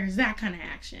requires that kind of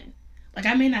action. Like,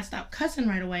 I may not stop cussing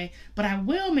right away, but I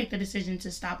will make the decision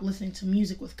to stop listening to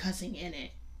music with cussing in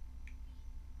it.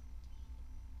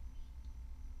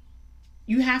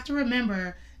 You have to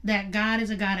remember that God is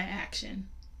a God of action.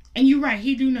 And you're right,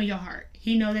 he do know your heart.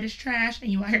 He know that it's trash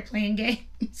and you out here playing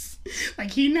games.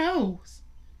 Like, he knows.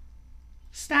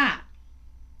 Stop.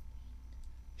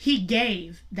 He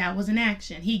gave. That was an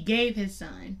action. He gave his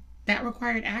son. That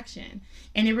required action.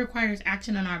 And it requires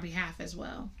action on our behalf as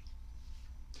well.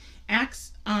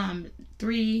 Acts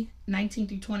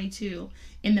 3:19-22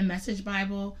 in the Message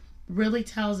Bible really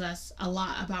tells us a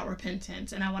lot about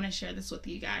repentance. And I want to share this with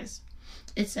you guys.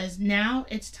 It says, now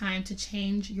it's time to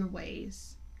change your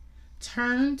ways.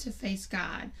 Turn to face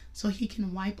God so he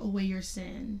can wipe away your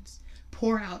sins,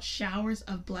 pour out showers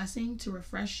of blessing to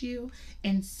refresh you,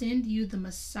 and send you the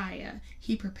Messiah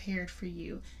he prepared for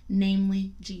you,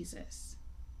 namely Jesus.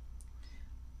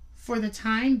 For the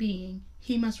time being,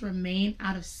 he must remain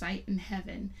out of sight in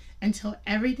heaven until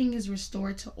everything is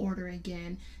restored to order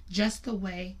again, just the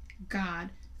way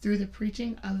God, through the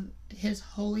preaching of his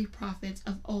holy prophets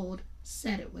of old,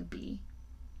 said it would be.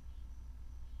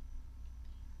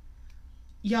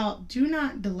 Y'all, do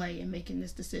not delay in making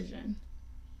this decision.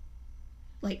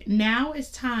 Like, now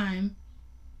is time.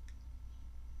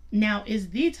 Now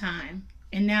is the time.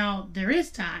 And now there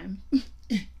is time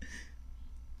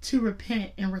to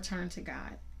repent and return to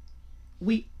God.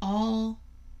 We all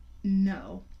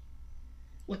know,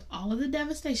 with all of the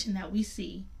devastation that we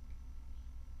see,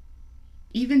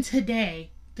 even today,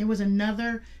 there was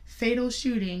another fatal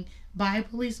shooting by a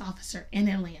police officer in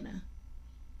Atlanta.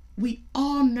 We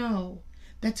all know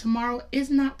that tomorrow is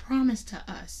not promised to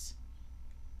us.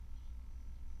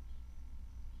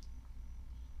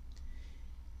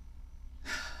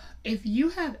 If you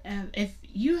have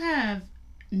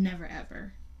never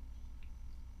ever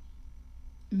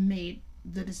made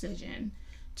the decision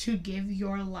to give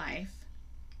your life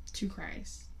to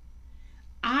Christ,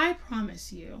 I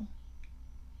promise you,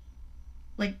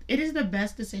 like, it is the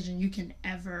best decision you can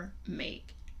ever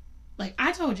make. Like,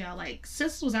 I told y'all, like,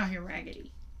 sis was out here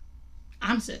raggedy.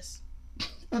 I'm sis.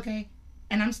 Okay?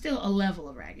 And I'm still a level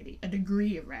of raggedy, a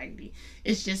degree of raggedy.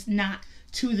 It's just not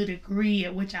to the degree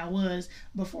at which I was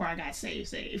before I got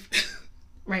saved.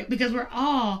 Right? Because we're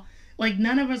all, like,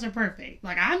 none of us are perfect.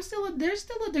 Like, there's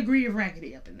still a degree of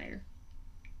raggedy up in there.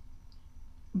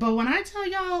 But when I tell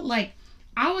y'all, like,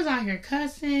 I was out here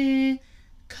cussing,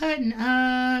 cutting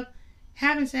up,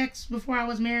 having sex before I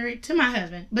was married to my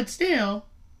husband. But still,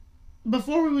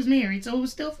 before we was married. So it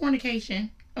was still fornication.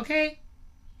 Okay?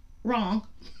 Wrong.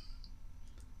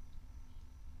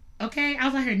 Okay? I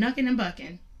was out here knucking and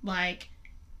bucking. Like,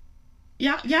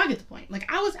 y'all get the point.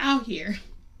 Like, I was out here.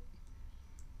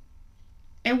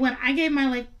 And when I gave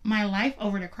my life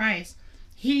over to Christ,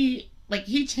 he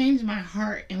changed my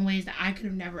heart in ways that I could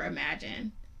have never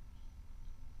imagined.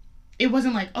 It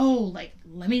wasn't like, oh, like,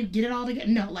 let me get it all together.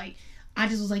 No, like, I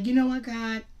just was like, you know what,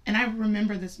 God? And I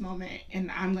remember this moment,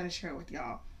 and I'm going to share it with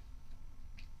y'all.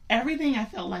 Everything I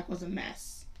felt like was a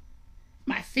mess.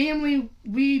 My family,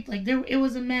 it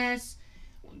was a mess.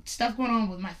 Stuff going on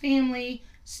with my family.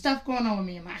 Stuff going on with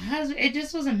me and my husband. It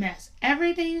just was a mess.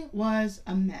 Everything was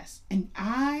a mess. And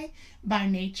I, by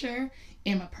nature,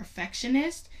 am a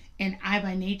perfectionist. And I,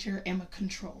 by nature, am a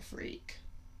control freak.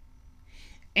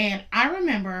 And I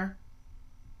remember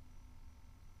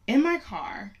in my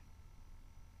car,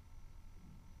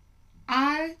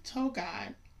 I told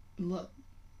God, look,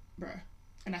 bruh.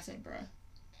 And I said, bruh,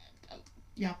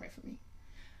 y'all pray for me.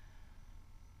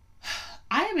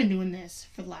 I have been doing this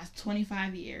for the last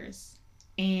 25 years.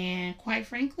 And quite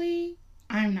frankly,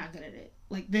 I'm not good at it.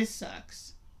 Like, this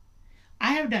sucks.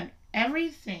 I have done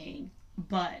everything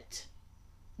but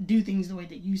do things the way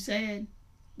that you said.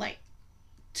 Like,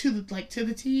 to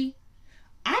the T.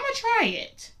 I'm gonna try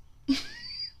it.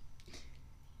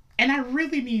 And I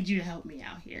really need you to help me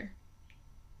out here.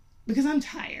 Because I'm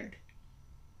tired.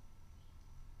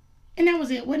 And that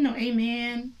was it. Wasn't no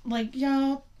amen. Like,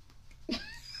 y'all,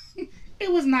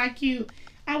 it was not cute.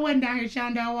 I wasn't down here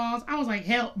shouting down walls. I was like,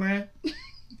 help, bruh.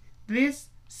 This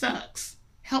sucks.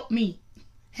 Help me.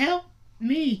 Help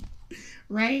me.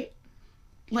 Right?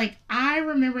 Like, I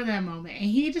remember that moment. And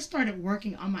he just started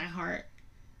working on my heart.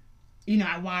 You know,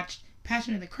 I watched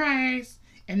Passion of the Christ.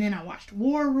 And then I watched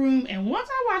War Room. And once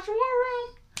I watched War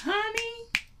Room, honey,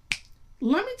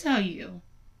 let me tell you,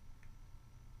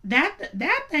 that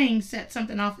thing set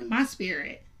something off in my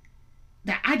spirit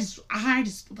that I just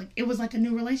like, it was like a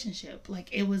new relationship.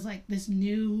 Like, it was like this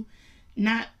new,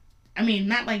 not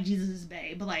like Jesus'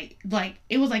 bae, but like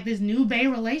it was like this new bae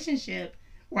relationship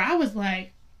where I was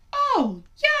like, oh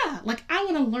yeah, like I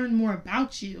want to learn more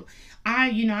about you.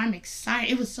 I'm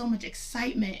excited. It was so much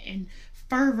excitement and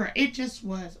fervor. It just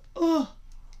was, oh.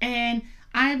 And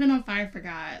I've been on fire for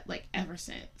God like ever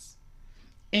since.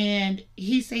 And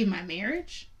he saved my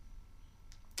marriage.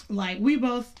 Like, we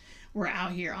both were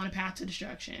out here on a path to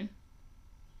destruction.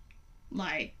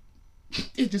 Like,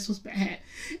 it just was bad.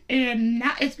 And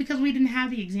now it's because we didn't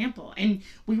have the example. And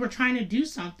we were trying to do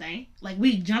something. Like,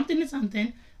 we jumped into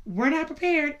something, we're not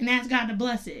prepared, and asked God to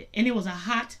bless it. And it was a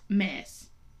hot mess.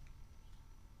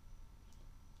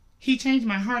 He changed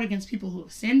my heart against people who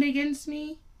have sinned against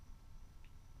me,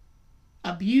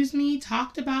 abused me,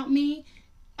 talked about me,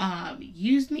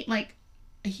 used me. Like,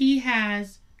 he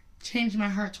has changed my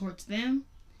heart towards them.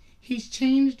 He's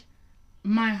changed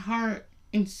my heart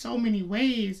in so many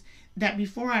ways that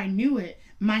before I knew it,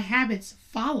 my habits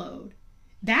followed.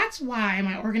 That's why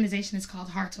my organization is called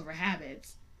Hearts Over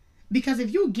Habits. Because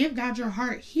if you give God your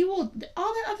heart, he will,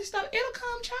 all that other stuff, it'll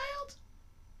come, child.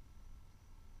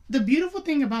 The beautiful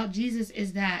thing about Jesus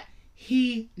is that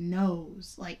he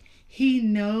knows. Like, he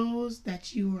knows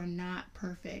that you are not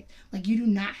perfect. Like, you do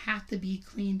not have to be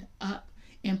cleaned up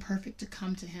and perfect to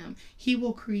come to him. He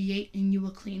will create in you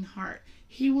a clean heart.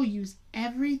 He will use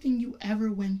everything you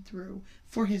ever went through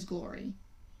for his glory.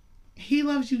 He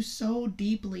loves you so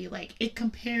deeply. Like, it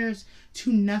compares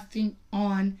to nothing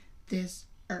on this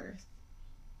earth.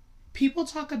 People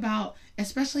talk about,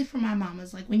 especially for my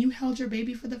mamas, like when you held your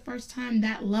baby for the first time,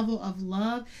 that level of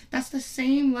love, that's the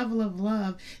same level of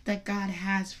love that God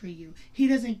has for you. He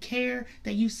doesn't care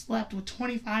that you slept with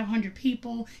 2,500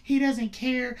 people. He doesn't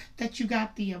care that you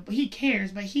got he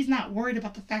cares, but he's not worried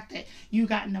about the fact that you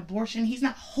got an abortion. He's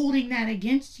not holding that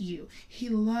against you. He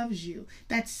loves you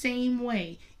that same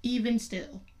way, even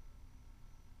still.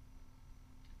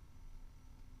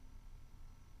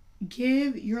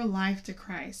 Give your life to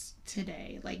Christ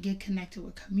today. Like, get connected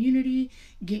with community,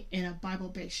 get in a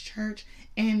Bible-based church,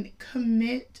 and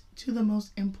commit to the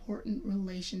most important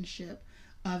relationship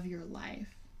of your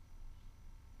life.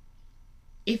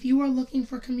 If you are looking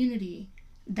for community,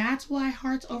 that's why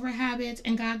Hearts Over Habits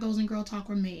and God Goes and Girl Talk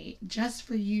were made, just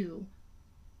for you.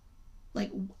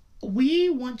 Like, we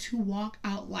want to walk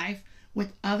out life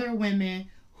with other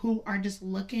women who are just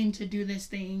looking to do this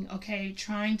thing, okay,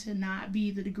 trying to not be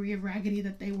the degree of raggedy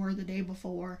that they were the day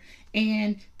before.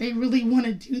 And they really want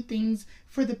to do things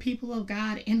for the people of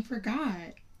God and for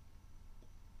God.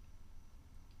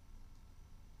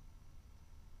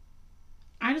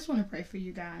 I just want to pray for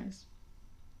you guys.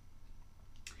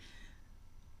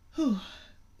 Whew.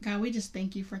 God, we just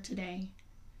thank you for today.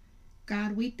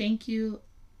 God, we thank you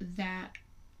that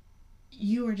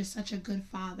you are just such a good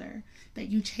father, that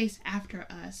you chase after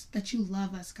us, that you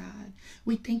love us, God.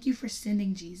 We thank you for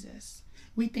sending Jesus.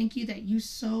 We thank you that you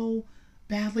so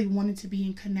badly wanted to be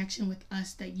in connection with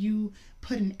us, that you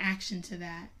put an action to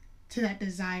that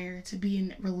desire to be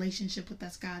in relationship with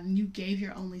us, God, and you gave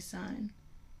your only son.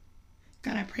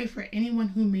 God, I pray for anyone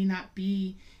who may not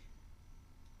be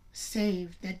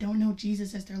saved, that don't know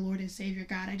Jesus as their Lord and Savior,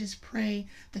 God. I just pray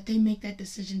that they make that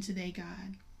decision today,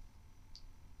 God.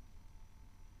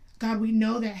 God, we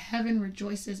know that heaven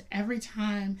rejoices every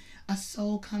time a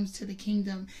soul comes to the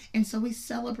kingdom. And so we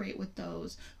celebrate with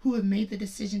those who have made the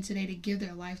decision today to give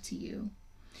their life to you.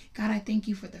 God, I thank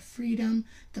you for the freedom,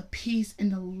 the peace,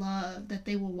 and the love that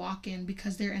they will walk in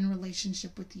because they're in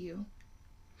relationship with you.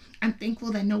 I'm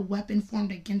thankful that no weapon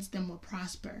formed against them will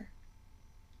prosper.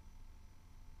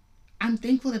 I'm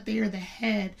thankful that they are the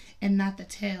head and not the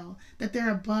tail, that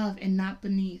they're above and not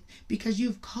beneath, because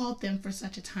you've called them for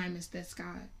such a time as this,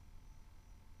 God.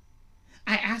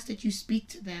 I ask that you speak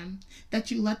to them, that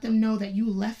you let them know that you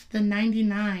left the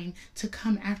 99 to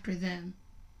come after them.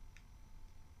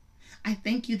 I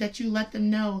thank you that you let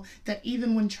them know that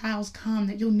even when trials come,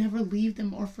 that you'll never leave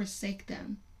them or forsake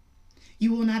them.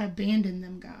 You will not abandon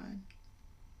them, God.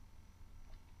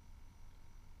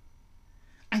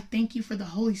 I thank you for the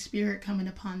Holy Spirit coming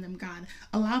upon them, God.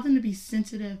 Allow them to be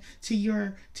sensitive to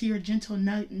your gentle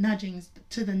nudgings,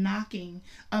 to the knocking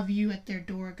of you at their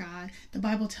door, God. The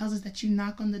Bible tells us that you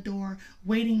knock on the door,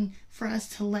 waiting for us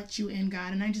to let you in,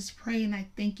 God. And I just pray and I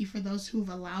thank you for those who have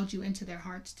allowed you into their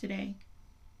hearts today.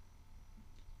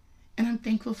 And I'm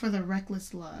thankful for the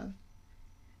reckless love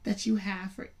that you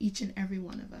have for each and every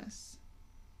one of us.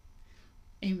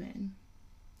 Amen.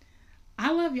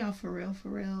 I love y'all for real, for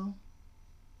real.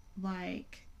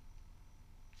 Like,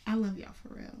 I love y'all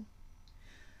for real.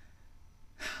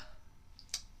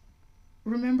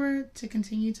 Remember to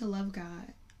continue to love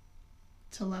God,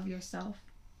 to love yourself,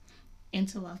 and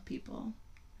to love people.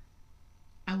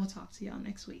 I will talk to y'all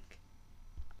next week.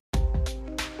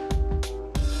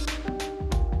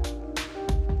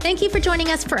 Thank you for joining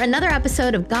us for another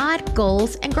episode of God,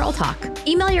 Goals, and Girl Talk.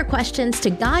 Email your questions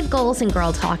to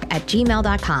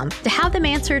godgoalsandgirltalk@gmail.com to have them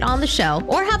answered on the show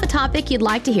or have a topic you'd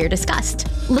like to hear discussed.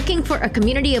 Looking for a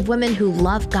community of women who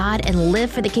love God and live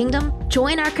for the kingdom?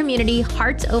 Join our community,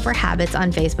 Hearts Over Habits,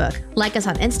 on Facebook. Like us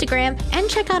on Instagram and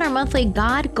check out our monthly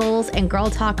God, Goals, and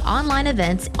Girl Talk online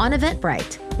events on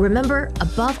Eventbrite. Remember,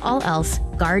 above all else,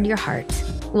 guard your heart.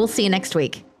 We'll see you next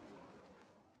week.